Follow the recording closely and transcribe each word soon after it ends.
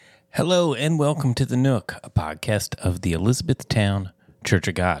Hello and welcome to the Nook, a podcast of the Elizabethtown Church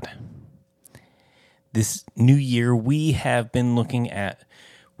of God. This new year, we have been looking at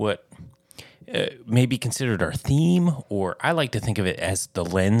what may be considered our theme, or I like to think of it as the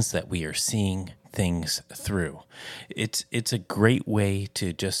lens that we are seeing things through. It's a great way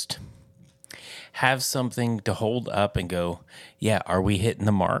to just have something to hold up and go, yeah, are we hitting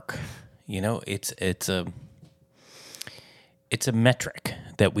the mark? You know, it's a metric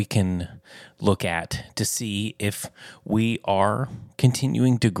that we can look at to see if we are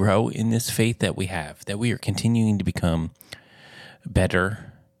continuing to grow in this faith that we have, that we are continuing to become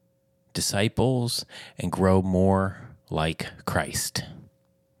better disciples and grow more like Christ.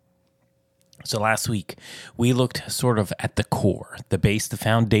 So last week, we looked sort of at the core, the base, the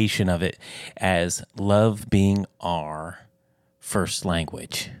foundation of it, as love being our first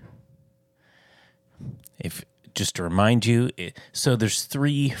language. Just to remind you, so there's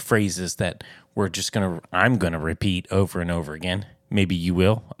three phrases that I'm going to repeat over and over again. Maybe you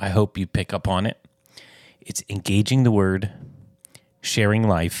will. I hope you pick up on it. It's engaging the word, sharing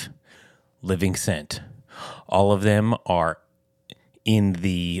life, living sent. All of them are in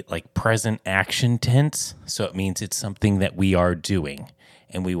the present action tense, so it means it's something that we are doing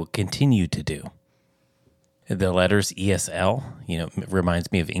and we will continue to do. The letters ESL,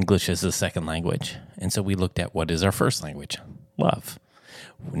 reminds me of English as a second language. And so we looked at what is our first language? Love.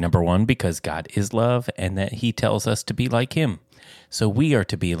 Number one, because God is love and that he tells us to be like him. So we are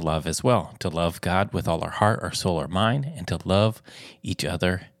to be love as well, to love God with all our heart, our soul, our mind, and to love each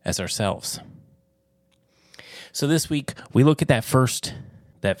other as ourselves. So this week, we look at that first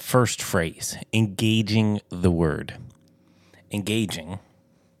phrase, engaging the word. Engaging,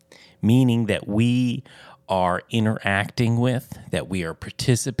 meaning that we are interacting with, that we are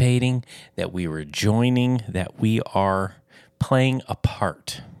participating, that we are joining, that we are playing a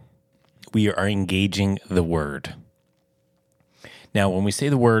part. We are engaging the word. Now, when we say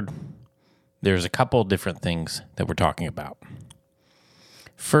the word, there's a couple different things that we're talking about.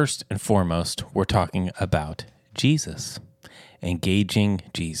 First and foremost, we're talking about Jesus, engaging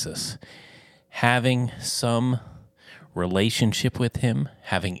Jesus, having some relationship with him,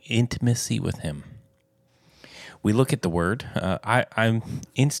 having intimacy with him. We look at the word. I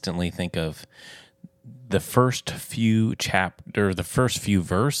instantly think of the first few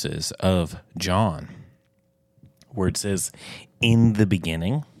verses of John, where it says, "In the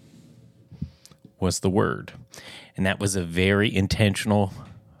beginning was the Word," and that was a very intentional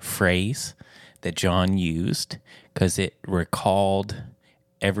phrase that John used because it recalled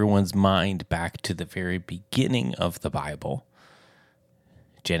everyone's mind back to the very beginning of the Bible,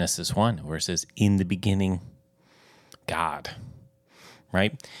 Genesis 1, where it says, "In the beginning, God,"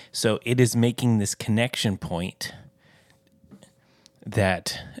 right? So it is making this connection point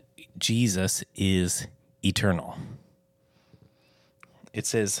that Jesus is eternal. It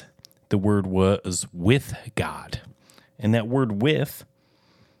says the Word was with God. And that word with,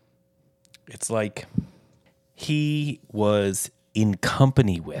 it's like he was in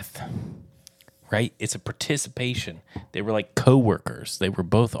company with, right? It's a participation. They were like co-workers. They were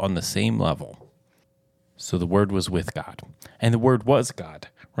both on the same level. So the Word was with God, and the Word was God,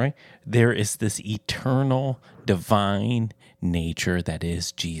 right? There is this eternal, divine nature that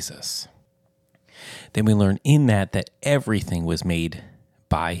is Jesus. Then we learn in that everything was made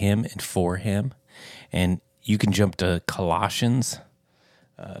by him and for him. And you can jump to Colossians,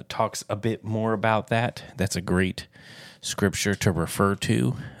 talks a bit more about that. That's a great scripture to refer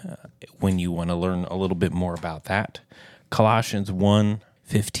to when you want to learn a little bit more about that. Colossians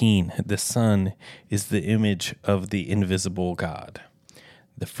 1:15, "The Son is the image of the invisible God,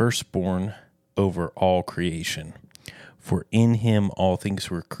 the firstborn over all creation. For in him all things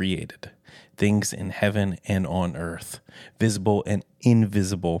were created, things in heaven and on earth, visible and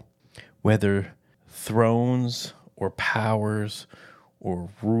invisible, whether thrones or powers or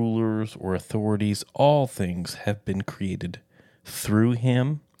rulers or authorities, all things have been created through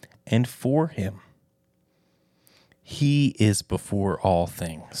him and for him. He is before all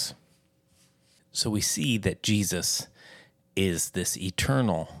things." So we see that Jesus is this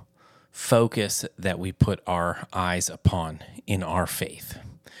eternal focus that we put our eyes upon in our faith,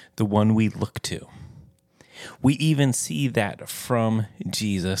 the one we look to. We even see that from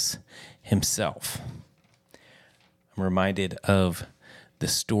Jesus himself. I'm reminded of the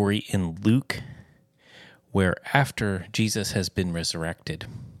story in Luke where after Jesus has been resurrected,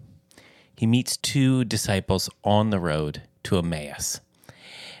 he meets two disciples on the road to Emmaus.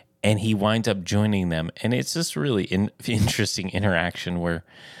 And he winds up joining them. And it's just really interesting interaction where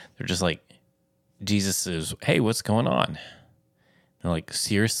they're just like, Jesus says, "Hey, what's going on?" They're like,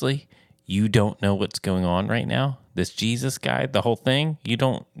 seriously? You don't know what's going on right now? This Jesus guy, the whole thing,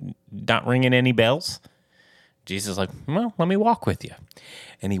 not ringing any bells? Jesus is like, well, let me walk with you.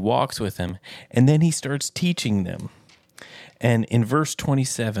 And he walks with them, and then he starts teaching them. And in verse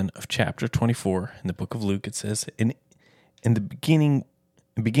 27 of chapter 24 in the book of Luke, it says, in the beginning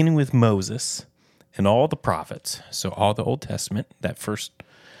with Moses and all the prophets, so all the Old Testament, the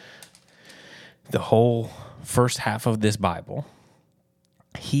whole first half of this Bible,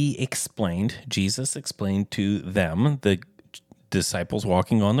 Jesus explained to them, the disciples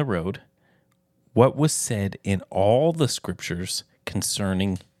walking on the road, what was said in all the scriptures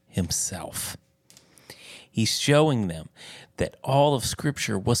concerning himself. He's showing them that all of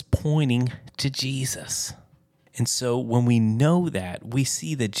scripture was pointing to Jesus. And so when we know that, we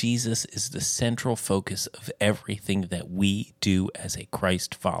see that Jesus is the central focus of everything that we do as a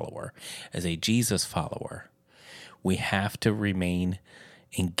Christ follower, as a Jesus follower. We have to remain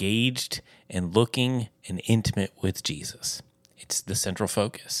engaged and looking and intimate with Jesus. It's the central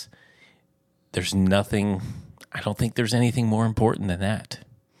focus. I don't think there's anything more important than that.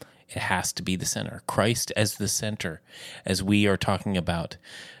 It has to be the center. Christ as the center, as we are talking about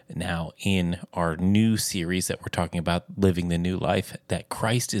now in our new series that we're talking about, Living the New Life, that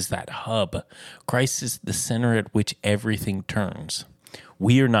Christ is that hub. Christ is the center at which everything turns.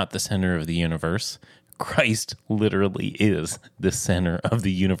 We are not the center of the universe. Christ literally is the center of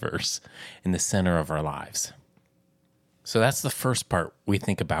the universe and the center of our lives. So that's the first part we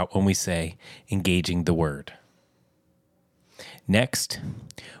think about when we say engaging the word. Next,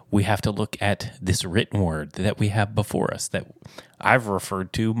 we have to look at this written word that we have before us that I've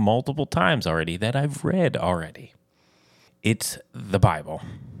referred to multiple times already, that I've read already. It's the Bible,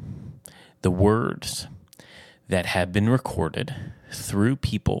 the words that have been recorded through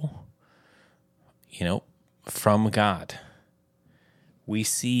people, from God. We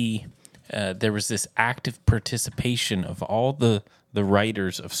see there was this active participation of all the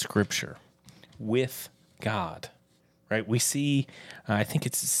writers of Scripture with God. Right? We see, I think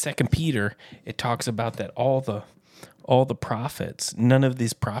it's 2 Peter, it talks about that all the prophets, none of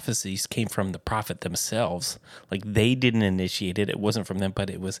these prophecies came from the prophet themselves. Like they didn't initiate it. It wasn't from them, but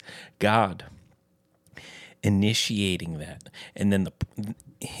it was God initiating that. And then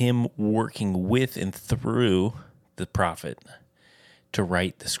him working with and through the prophet to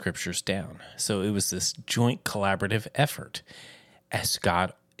write the scriptures down. So it was this joint collaborative effort as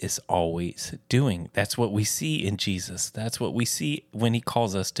God is always doing. That's what we see in Jesus. That's what we see when he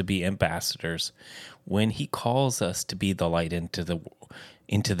calls us to be ambassadors, when he calls us to be the light into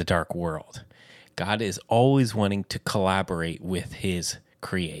the dark world. God is always wanting to collaborate with his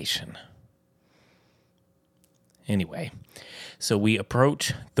creation. Anyway, so we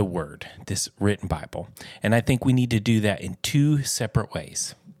approach the word, this written Bible, and I think we need to do that in two separate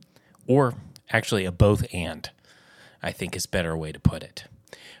ways, or actually a both and, I think is a better way to put it.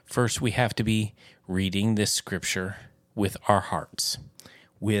 First, we have to be reading this scripture with our hearts,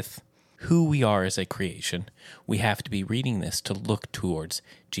 with who we are as a creation. We have to be reading this to look towards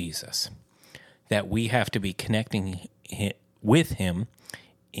Jesus, that we have to be connecting with him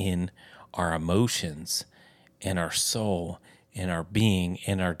in our emotions, in our soul, in our being,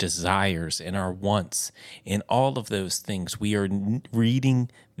 in our desires, in our wants, in all of those things. We are reading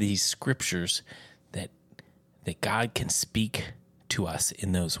these scriptures that God can speak to us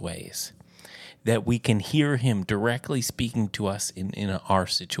in those ways, that we can hear him directly speaking to us in our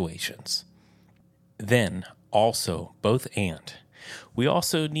situations. Then also, both and, we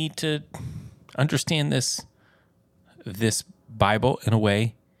also need to understand this Bible in a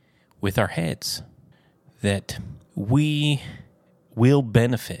way with our heads, that we will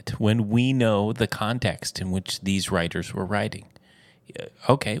benefit when we know the context in which these writers were writing.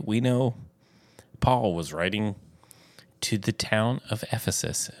 Okay, we know Paul was writing to the town of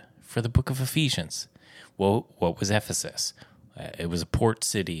Ephesus for the book of Ephesians. Well, what was Ephesus? It was a port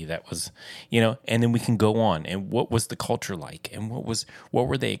city that was, and then we can go on. And what was the culture like? And what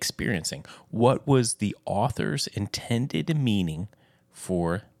were they experiencing? What was the author's intended meaning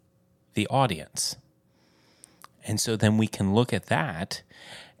for the audience? And so then we can look at that,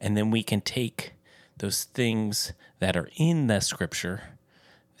 and then we can take those things that are in the scripture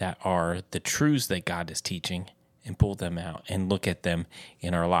that are the truths that God is teaching and pull them out and look at them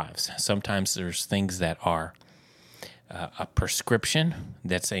in our lives. Sometimes there's things that are a prescription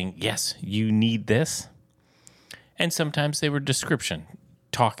that's saying, yes, you need this. And sometimes they were description,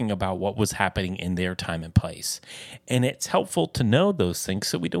 talking about what was happening in their time and place. And it's helpful to know those things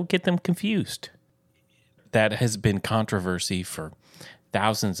so we don't get them confused. That has been controversy for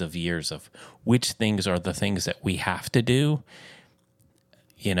thousands of years of which things are the things that we have to do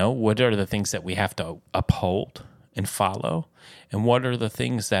What are the things that we have to uphold and follow? And what are the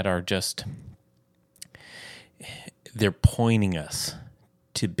things that are just, they're pointing us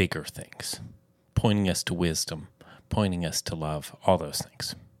to bigger things, pointing us to wisdom, pointing us to love, all those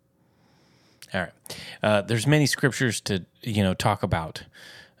things. All right. There's many scriptures to, talk about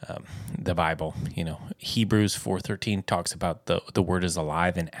the Bible. Hebrews 4:13 talks about the word is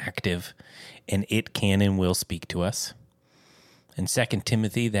alive and active, and it can and will speak to us. And 2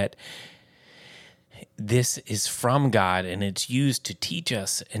 Timothy, that this is from God, and it's used to teach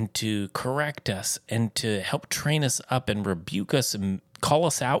us and to correct us and to help train us up and rebuke us and call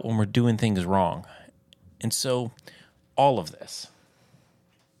us out when we're doing things wrong. And so all of this,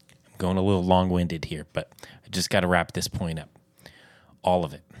 I'm going a little long-winded here, but I just got to wrap this point up. All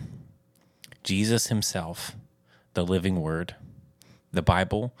of it. Jesus himself, the living word, the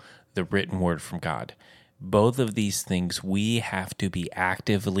Bible, the written word from God. Both of these things we have to be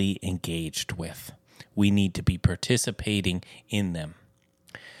actively engaged with. We need to be participating in them.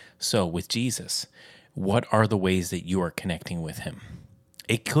 So with Jesus, what are the ways that you are connecting with him?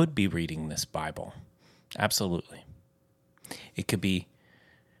 It could be reading this Bible. Absolutely. It could be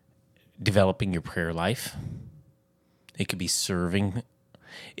developing your prayer life. It could be serving.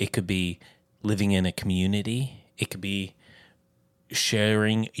 It could be living in a community. It could be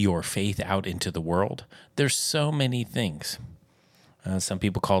sharing your faith out into the world. There's so many things. Some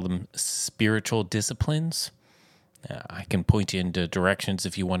people call them spiritual disciplines. I can point you into directions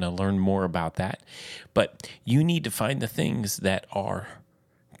if you want to learn more about that. But you need to find the things that are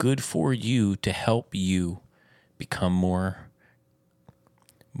good for you to help you become more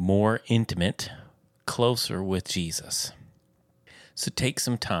intimate, closer with Jesus. So take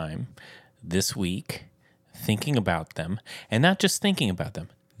some time this week thinking about them, and not just thinking about them,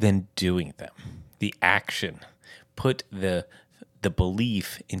 then doing them. The action. Put the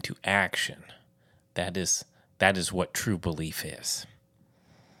belief into action. That is what true belief is.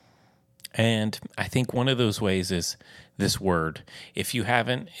 And I think one of those ways is this word. If you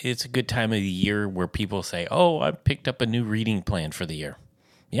haven't, it's a good time of the year where people say, "Oh, I picked up a new reading plan for the year."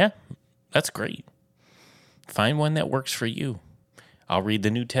 Yeah, that's great. Find one that works for you. I'll read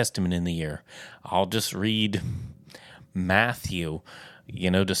the New Testament in the year. I'll just read Matthew,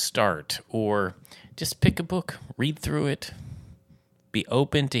 to start. Or just pick a book, read through it. Be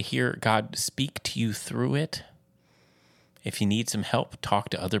open to hear God speak to you through it. If you need some help, talk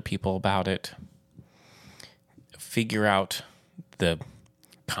to other people about it. Figure out the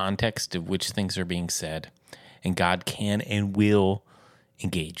context of which things are being said. And God can and will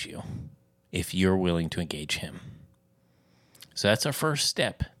engage you if you're willing to engage him. So that's our first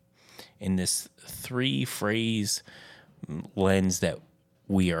step in this 3-phrase lens that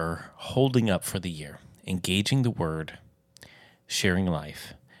we are holding up for the year. Engaging the word, sharing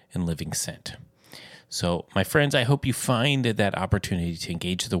life, and living sent. So, my friends, I hope you find that opportunity to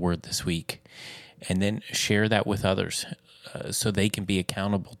engage the word this week and then share that with others so they can be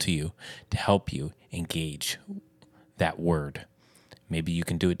accountable to you to help you engage that word. Maybe you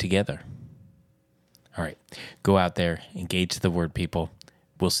can do it together. All right, go out there, engage the word, people.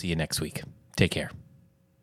 We'll see you next week. Take care.